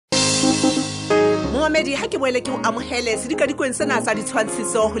Mohamedi ha ke boele ke o amohele sedikadikweng sena sa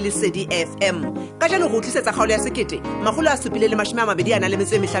ditshwantshiso ho Lesedi FM. Ka jalo go tlisetsa kgaolo ya sekete,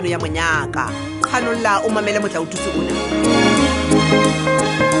 725 ya Monyaka. Khanolla o mamele motla o tutse ona.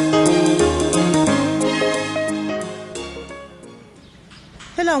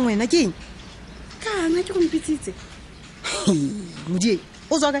 Hello ngwena ke eng? Ka nna ke go mpitsitse. Modie,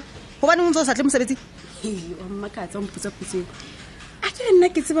 o tswa ka? Hobane o ntse o sa tle mosebetsi? Wa mmakatsa o mputsa putseng. A ke nna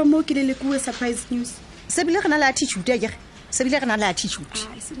ke tseba mo ke le kuwe surprise news. Se bile rena la attitude ya kere. Se bile rena la attitude.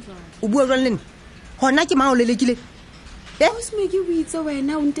 Se jwang. O bua jwang le nna? Hona ke mang o lelekile? O se me ke o itse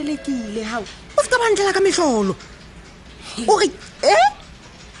wena o ntelekile hao. O fika ba ntlela ka mehlolo. O re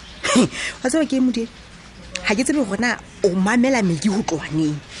wa tseba ke modie. Ha ke tsebe hore na o mamela medi ho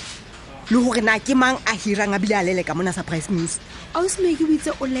tlohaneng. Le hore na ke mang a hirang a bile a lele ka mona surprise news. O se me ke o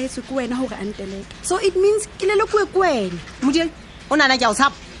itse o laetse ke wena hore a nteleke. So it means ke le kuwe kwena. Modie, o nana ke a o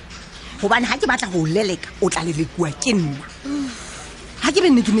tshapa. Hobane ha ke batla go leleka o tla lelekuwa ke nna. Ha ke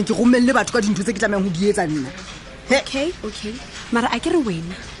benne ke ne ke romelle batho ka dintho tse ke tlamang ho di etsa nna. Okay. Mara a ke re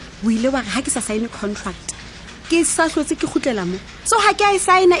wena o ile wa re ha ke sa sign contract ke sa hlotse ke khutlela mo. So ha ke a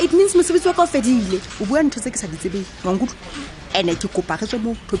sign it means mosebetsi wa ka o fedile. O bua ntho tse ke sa di tsebeng. Wa nkutlo. Ene ke kopa re tswe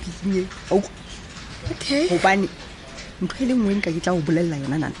mo topicing e. Okay. Hobane ntho e le nngwe nka ke tla o bolella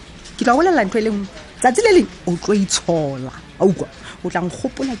yona nana. Ke tla o bolella ntho e le nngwe. Tsatsi le leng o tlo itshola. Aukwa. O tla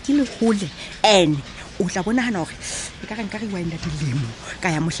nkgopola ke le hole ene o tla bona hana hore e ka re nka re winda dilemo ka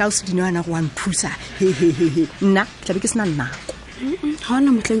ya mohlausi dino hana go nthusa nna tla be ke sena nako ha ona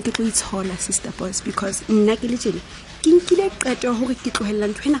motleng ke tlo itshola sister boss because nna ke le tjene ke nkile qeto hore ke tlohella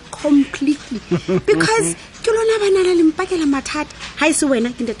ntwena completely because ke lona bana le mpakela mathata ha ise wena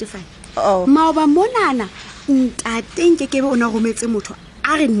ke ntatefane maoba monana ntateng ke be ona rometse motho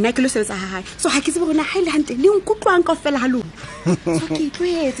a re nna ke lo sebetsa ha hae so ha ke tsebe rona ha ile hantle le nkutlwang ka fela ha lona so ke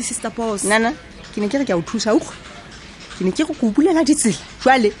tloetse sister boss nana ke ne ke re ke a o thusa utlwa ke ne ke go bulela ditsela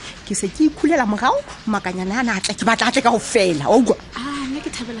jwale ke se ke ikhulela morao makanyana ana atla ke batla atle ka go fela wa utlwa nna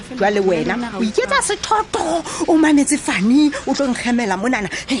ke thabela fela jwale wena o iketsa sethoto o mametse fani o tlo nkgemela monana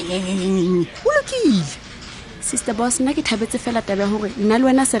o lokile sister boss nna ke thabetse fela tabe hore nna le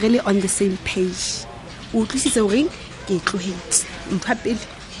wena se re le on the same page o tlisitse hore ke tlohetse ntwa pele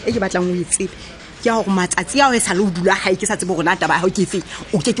e ke batlang o itsebe ke a go matsatsi a o e sa le o dula hae ke sa tsebe rona taba ha o ke fe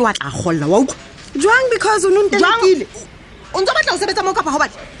o ke wa tla golla wa utlwa jwang because o nontelekile o ntse batla o sebetsa mo kapa ho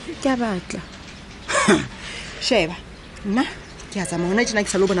batla ke a batla sheba nna ke a tsama hona tsena ke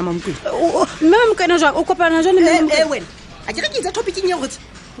sa lo bona mamkwe mme mokena jwang o kopana jwang le mme wena a ke re ke itse topicing e gotse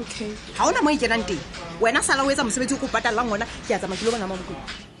okay ha ona mo e kenang teng wena sala o etsa mosebetsi o go patala ngona ke a tsama ke lo bona mamkwe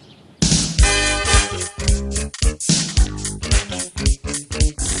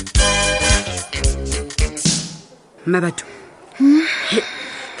Mabato.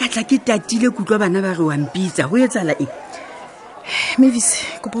 Ka tla ke tatile kutlwa bana ba re wa mpitsa ho etsala eng? Mavis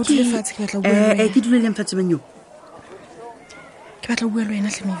go botse le fatshe ke batla o bua ke dule le mfatse banyo. Ke batla o bua le wena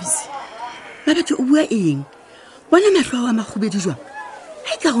hle Mavis. Mabato o bua eng? Bona mahlo a magubedi jwang?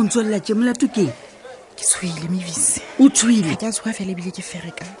 Ha ka go ntsolla tje molato keng? Ke tshwile Mavis. O tshwile. Ke a tswa fela bile ke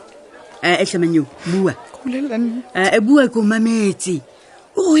fereka. Hlamanyo bua. Go bolella nna. Bua go mametse.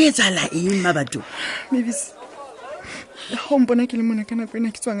 O etsala eng Mabato? Mavis. Ha mbona ke le mona kana kwena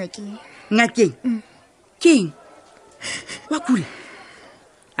ke tswa ngakeng keng wa kula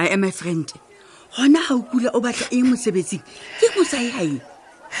I am my friend hona ha o kula o batla eng mosebetsing ke go sa yae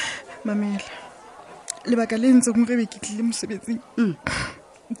mamela le baka le ntse mo rebe ke tlile mosebetsing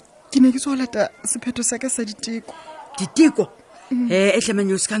ke ne ke tswa lata sephetho sa ka sa diteko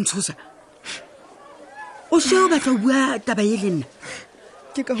Hlamanyo se ka ntshosa o sheo batla o bua taba ye le nna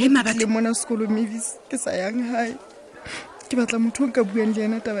ke ka ho le mona sekolo Mavis ke sa yang hae ke batla motho ka buang le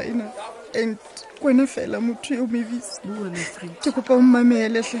ena taba ena and kwena fela motho o Mavis bua my friend ke kopa o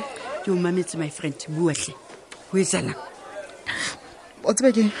mmamele hle ke o mametse my friend bua hle ho etsala o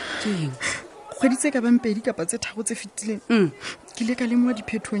tsebe ke eng kgweditse ka bampedi kapa tse tharo tse fitileng ke le ka lemoa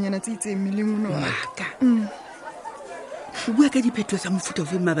diphetohonyana tse itseng meleng ona wa ka o bua ka diphetho tsa mofuta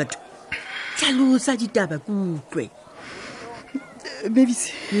ofe Mabato tlhalosa ditaba kutlwe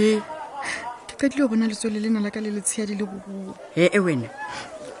Mavis ka dilo bona le tswele lena la ka le letshia di le go wena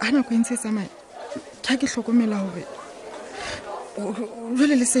ana go ntse tsamaya ka ke hlokomela hore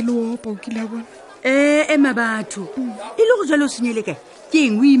jole le se le opa o kila bona Mabato e le go jalo senyele kae ke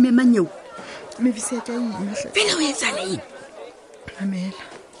eng o ime manyeo Mavis ya ka imehla pele o etsala eng amela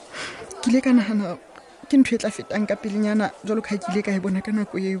ke le kana hana ke ntwe tla fetang ka pelenyana jalo ka ke ile ka e bona kana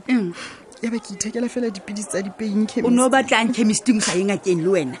go eo ya ba ke ithekela fela dipidisi tsa dipain chemist o no batlang chemistry sa yenga keng le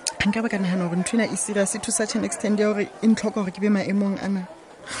wena nka ba kana hana hore ntwena e serious to such an extent ya hore in tlhoka hore ke be maemong ana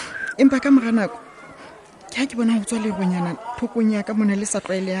empa ka moranako ke ha ke bona ho tswa le bonyana thokong ya ka mona le sa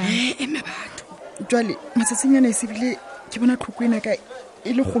tlwaelehang eme batho jwale matsatsing yana e sebile ke bona tlhoko ena ka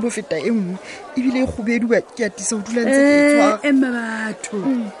e le kgolo feta e nngwe ebile e kgobeduwa ke atisa ho dula ntse ke tshwara eme batho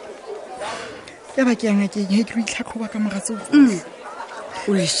ya ba ke yang ke ke lo itlhatlhoba ka mora tseo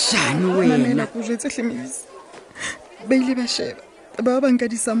o leshano mamela wena ko jetse hlemisi ba ile ba sheba ba banka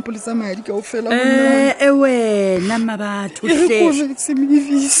disampole tsa madi ka ofela wena mabatho ko jetse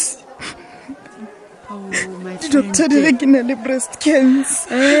Mavis doctor di re ke na le breast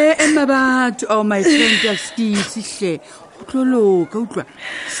cancer ema batho oh my friend ya skisi hle go tloloka utlwa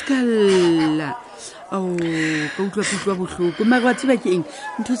skalla oh ka utlwa bohloko mara wa tseba ke eng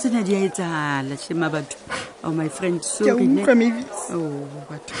ntho tsena di a etsala shema batho oh my friend sorry ne oh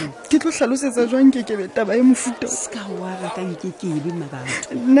batho ke tlo hlalosetsa jwang ke taba e mofuta ska wa ga ka ikekebe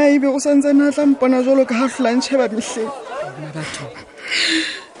mabatho nna ibe o santse na tla mpona jolo ka half lunch ba mihle mabatho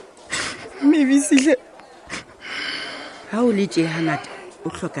Mavis ha o le tje hanata o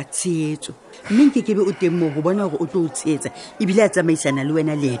hloka tsheetso mme nkekebe o teng mo go bona gore o tlo o tsheetsa ebile a tsamaisana le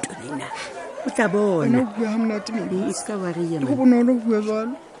wena leeto lena o tla bona o bua ha monate e ska wa re go bonolo go bua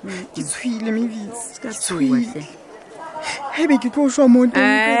jwalo ke tshwile Mavis ska tshwile haebe ke tlo shwa mo teng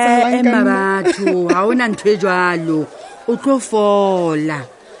ke tsalang ka batho ha ona ntho e jwalo o tlo fola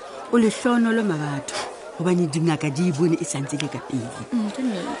o le hlonolo mabatho hobane dingaka di bone e santse le ka pele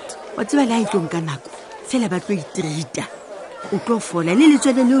wa tseba la itlo nka nako fela ba tlo itrita o tlo fola le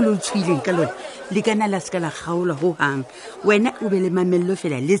letswele le lo tshwileng ka lona le kana la ska la kgaola ho hang wena o be le mamello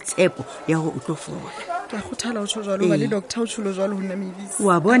fela le tshepo ya go o tlo fola ke a gothala o tsho jwalo ba le doctor o tsholo jwalo ho nna Mavis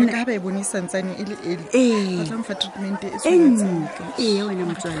wa bona ka ba e bone santsane ile ba tla mfa treatment e tshwanetseng wena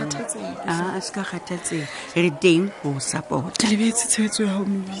motswala a ska kgathatse re teng ho support ke lebetse tshehetso ya ho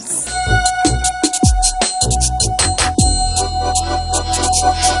Mavis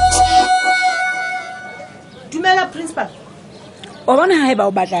dumela principal o bona ha eba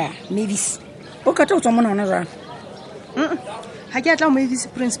o batla Mavis o ka tla o tswa mona hona jwang ha ke atla Mavis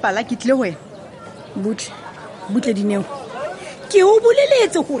principal a ke tle ho wena butle dineo ke o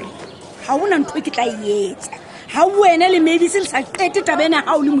boleletse gore ha ona ntho e ke tla etsa ha wena le Mavis le sa qete tabena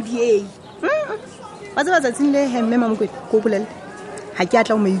ha o le modiei ba tsaba tsatsing le hemme mamokwe ko bolelle ha ke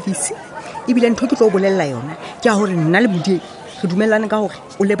atla Mavis ebile ntho ke tlo bolella yona ke a hore nna le modiei re dumellane ka hore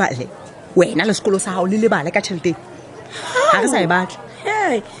o lebale wena le sekolo sa hao le lebale ka tšhelete ha re sa e batla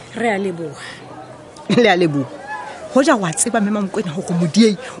re a leboga le a leboga hoja wa tseba mema mokwena go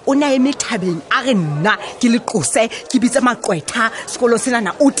modiei o na eme thabeng a re nna ke le qose ke bitse maqwetha sekolo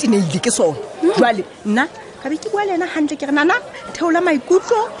senana o tineile ke sona jwale nna ka be ke bua le ena hantle ke re nana theola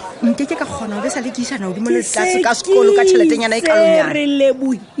maikutlo nke ke ka kgona ho be sa le ke isana hodimo le tlase ka sekolo ka tšheletenyana e kalonyana re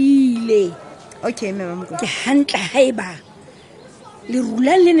lebohile okay mema mokwena ke hantle haeba le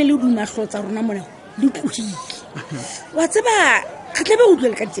rulang le ne le duma hlotsa rona mona le tlohile wa tseba re tlabe o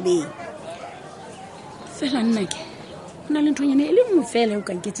tlwele ka tsebeng fela nna ke na le nthonyane e le nngwe fela o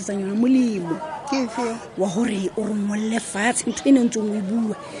ka nketsetsang yona molemo ke fe wa hore o re ngolle fatshe ntho e ne ntsong o e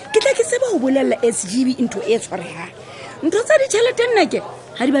bua ke tla ke tseba ho bolella SGB ntho e tshwarehang ntho tsa ditšhelete nna ke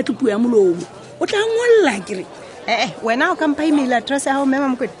ha di batle puo ya molomo o tla ngolla kere wena o ka mpha email address ya hao mema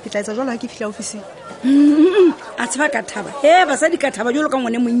mokwena ke tla etsa jwalo ha ke fihla ofising a tseba ka thaba basadi ka thaba jalo ka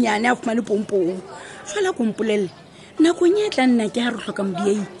ngwane monnyane a fumane pompong jwala kompolelle nakong e tla nna ke ha re hloka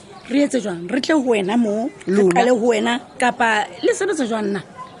modiei re etse jwang re tle ho wena mo re qale ho wena kapa le sebetsa jwang nna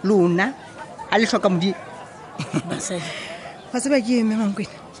lona a le hloka modiei basadi wa tseba ke mema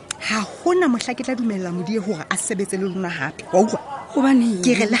mokwena ha hona mohla ke tla dumella modiei hore a sebetse le lona hape wa utlwa gobane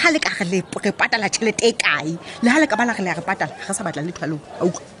ke re le ha le ka re patala tšhelete e kae le ha le ka ba la re le a re patala re sa batla le thwalo a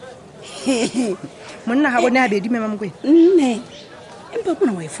utlwa monna ha bone a bedi mema mokwena nne empa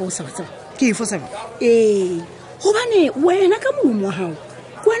bona wa e fosa wa tseba ke e fosa gobane wena ka molomo wa hao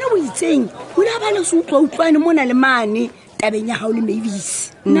wena o itseng o le ba le se utlwane mona le mane tabeng ya hao le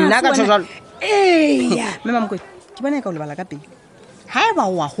Mavis nna ka jwalo mema mokwena ke bona e ka o lebala ka pele ha eba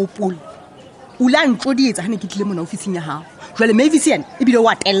wa hopola o la ntlo di etsa hane ke tlile mona ofising ya hao jwale Mavis yana ebile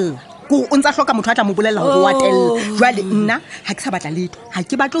wa tella ko o ntsa hloka motho a tla mo bolella hore wa tella jwale nna ha ke sa batla letho ha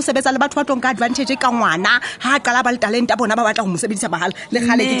ke batla o sebetsa le batho ba tlong ka advantage ka ngwana ha qala ba le talent a bona ba batla go mo sebedisa mahala le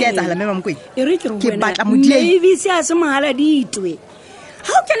gale ke etsahala mema mokwena ke batla modiei Mavis a se mahala ditwe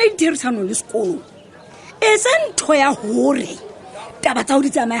ha o kena ditherisano le sekolo e sa ntho ya hore taba tsa o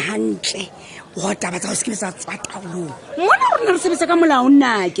di tsamaya hantle wa taba tsa o se ke sa tswa taolong mona rona re sebetsa ka molao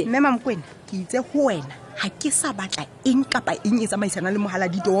nnake mema mokwena ke itse ho wena ha ke sa batla eng kapa eng e tsamaisana le mohala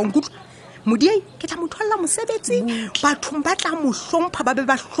dito wa nkutlwa modiei ke tla mo tholla mosebetsi bathong ba tla mo hlompha ba be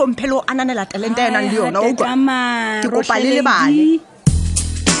ba hlomphe le o ananela talenta yana le yona o utlwa ke kopa le lebale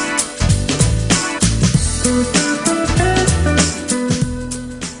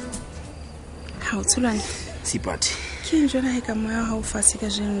ha o tsholwane Sipati. ke eng jona he ka moya ha o fase ka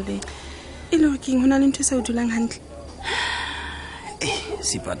jeno le e le ke hona le ntwe sa o dulang hantle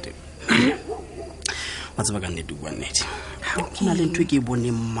Sipati. Wa tseba ka nnete bua nnete. Ke na le ntwe ke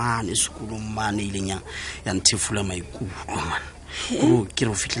bone mane sekolong mane ileng ya nthefula maikutlo man. O ke re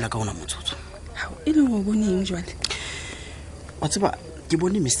o fitlela ka ona motsotso. ha e le go boneng jwale Wa tseba ke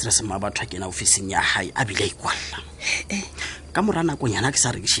bone mistress Mabatho kena ofising ya hae a bile ikwalla. Ka mora nako nyana ke sa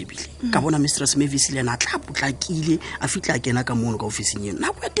re ke shebile ka bona mistress Mavis le na tla potlakile a fitla kena ka mono ka ofising ena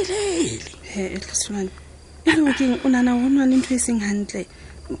nako ya telele. e tloswana e le ke o nana ho nwa le ntwe seng hantle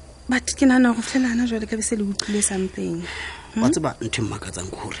but ke nana go fhlelana jwale ka bese le utlwile something Wa tseba ntwe mmakatsang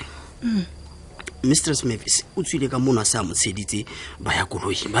ke hore Mistress Mavis o tswile ka mona sa motsheditse ba ya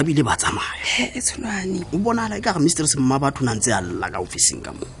koloi ba bile ba tsamaya. e tshwanane O bona la ka Mistress Mabatho nantse a lla ka ofising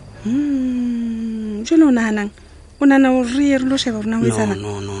ka mo. jwale o nana o re lo sheba rona ho etsana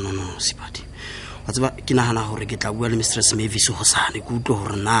No Sipati. Wa tseba ke nahana hore ke tla bua le Mistress Mavis ho sane ke utlwe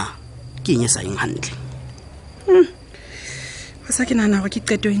hore na ke eng sa eng hantle. ba sa ke nana go ke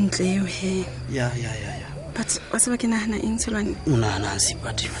qeto e ntle eo he Ya. but wa tseba ke nahana eng tsholwane O nahana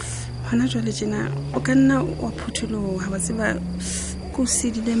Sipati. hona jwale tjena o ka nna wa phutholoha wa tseba ko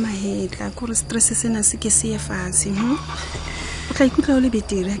sedile mahetla ko re stress sena se ke se ye fatshe o tla ikutlwa o le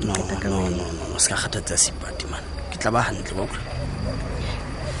betere ha ke qeta ka wena No ska kgathatsa Sipati man. Ke tla ba hantle ba utlwa.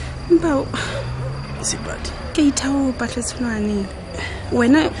 mpa Sipati. ke ithaopa hle tshwanane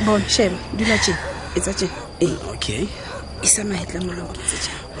wena bon sheba dula tjena etsa tjena Okay. isa mahetla molao ke tse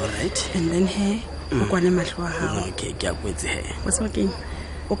tjena All right. and then he o kwane mahlo a hao Okay, ke a kwetse he. wa tseba keng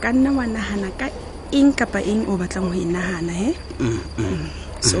o ka nna wa nahana ka eng kapa eng o batlang ho e nahana he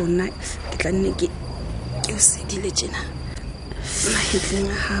so nna ke tla nne ke o sedile tjena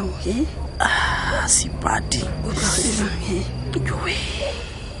mahetleng a hao he Sipati. o tla go etsang he Joe.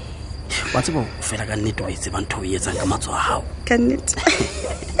 Wa tseba o fela ka nnete o etse ba ntho o etsang ka matso a hao. ka nnete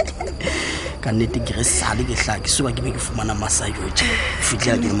Ka nnete ke re sale ke hla ke soba ke be ke fumana massage o tje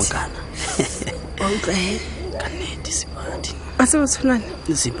fitla ke mokana. o utlwa he Ka nnete Sipati. a se o tshwanane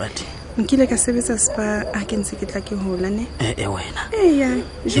Sipati. nkile ka sebetsa spa a ke ntse ke tla ke hola ne Wena. eya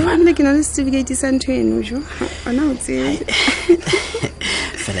jone ke na le certificate sa ntho eno jo ona o tsebe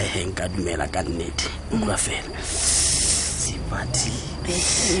Fela he nka dumela ka nnete o bua fela. Sipati.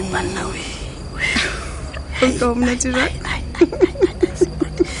 Banna we. o tlo mna tjena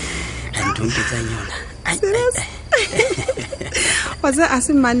Don't get yona. wa tsa a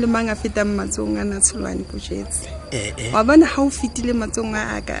se mang le mang a fetang matsong a natshulwane ko jetse wa bona ha o fitile matsong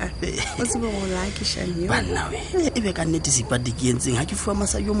a ka o tsebe go la ke shame yo Banna we. Ebe ka nnete Sipati ke entseng ha ke fuwa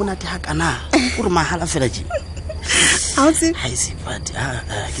massage yo monate ha kana. O re mahala fela je. ha o tse Hai Sipati.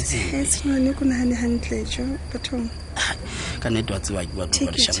 Ke tse. tshwane ko nahane hantle jo bathong Ka nnete wa tseba ke batho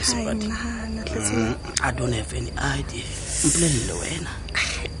ba take di your shame time Sipati. nahana tletsa I don't have any idea. Mpolelle wena.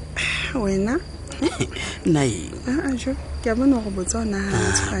 wena Nai. jo ke a bona go botsa o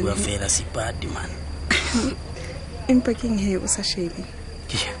nahana Bua tshwane fela Sipati man. empa keng he o sa shebe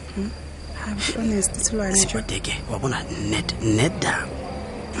Ke ha be honest tshwane jo Sipateke wa bona net da.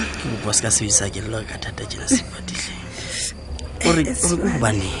 Ke bo boss ka se isa ke lo ka thata jena Sipati hle. Ore o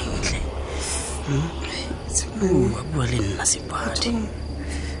ba nentle. Wa bua le nna Sipati.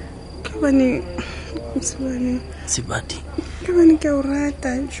 ke bane tshwane Sipati. ke bane ke o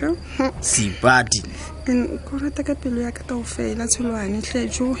rata jo Sipati. and ko rata ka pelo ya ka kaofela tsholwane hle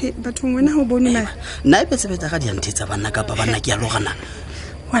jo bathong wena ho bone na Nna ipe sebetsa ka dianthetsa banna kapa banna ke a logana.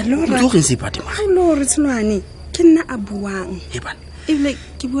 wa O lora tlo reng Sipati ma? ha lo re tsholwane ke nna a buang He bana. ebile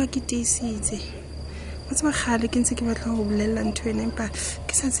ke bua ke teisitse wa tseba gale ke ntse ke batla go bolelela ntho ena empa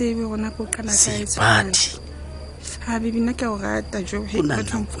ke sa tsebe gona ko qala ka e Sipati. ha bibi nna ke o rata jo O na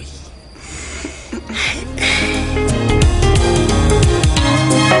bathong nna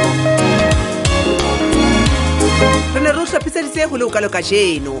re ne re o hlophiseditse go le o ka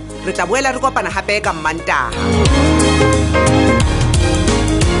jeno re tla boela re kopana gape ka Mantaha.